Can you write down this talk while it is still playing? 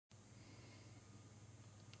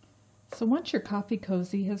So once your coffee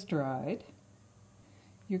cozy has dried,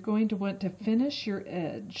 you're going to want to finish your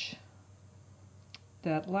edge,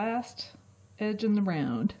 that last edge in the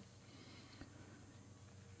round.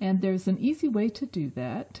 And there's an easy way to do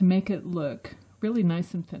that to make it look really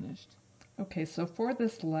nice and finished. Okay, so for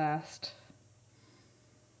this last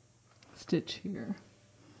stitch here,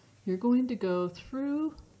 you're going to go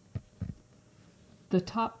through the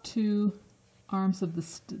top two arms of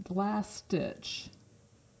the last stitch,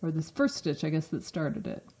 or this first stitch, I guess, that started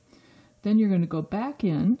it. Then you're going to go back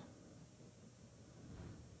in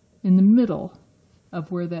the middle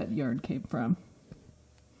of where that yarn came from.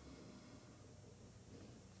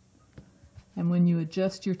 And when you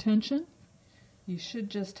adjust your tension, you should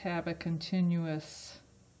just have a continuous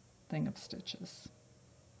thing of stitches.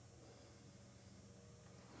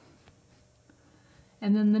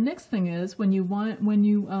 And then the next thing is when you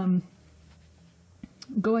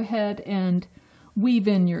go ahead and weave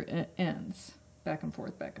in your ends, back and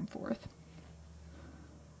forth, back and forth.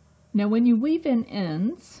 Now when you weave in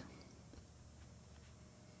ends,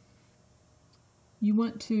 you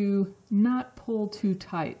want to not pull too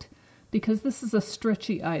tight, because this is a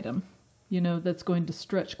stretchy item, you know, that's going to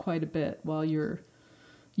stretch quite a bit while you're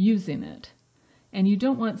using it. And you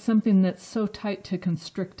don't want something that's so tight to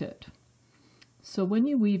constrict it. So when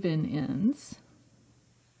you weave in ends,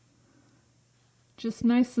 just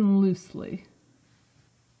nice and loosely.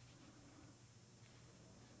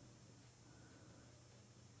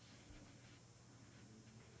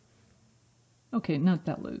 Okay, not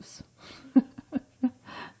that loose,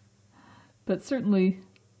 but certainly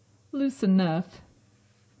loose enough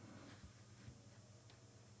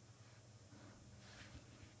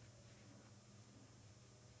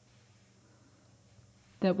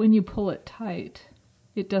that when you pull it tight,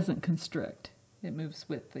 it doesn't constrict. It moves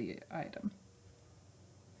with the item.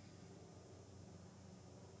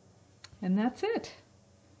 And that's it.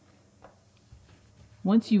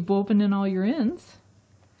 Once you've woven in all your ends,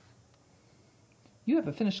 you have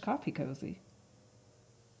a finished coffee cozy.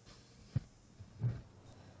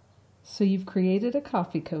 So you've created a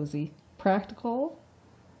coffee cozy. Practical,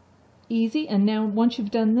 easy, and now once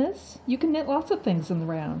you've done this, you can knit lots of things in the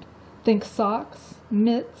round. Think socks,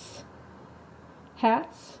 mitts,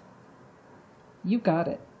 hats. You got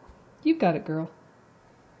it. You got it, girl.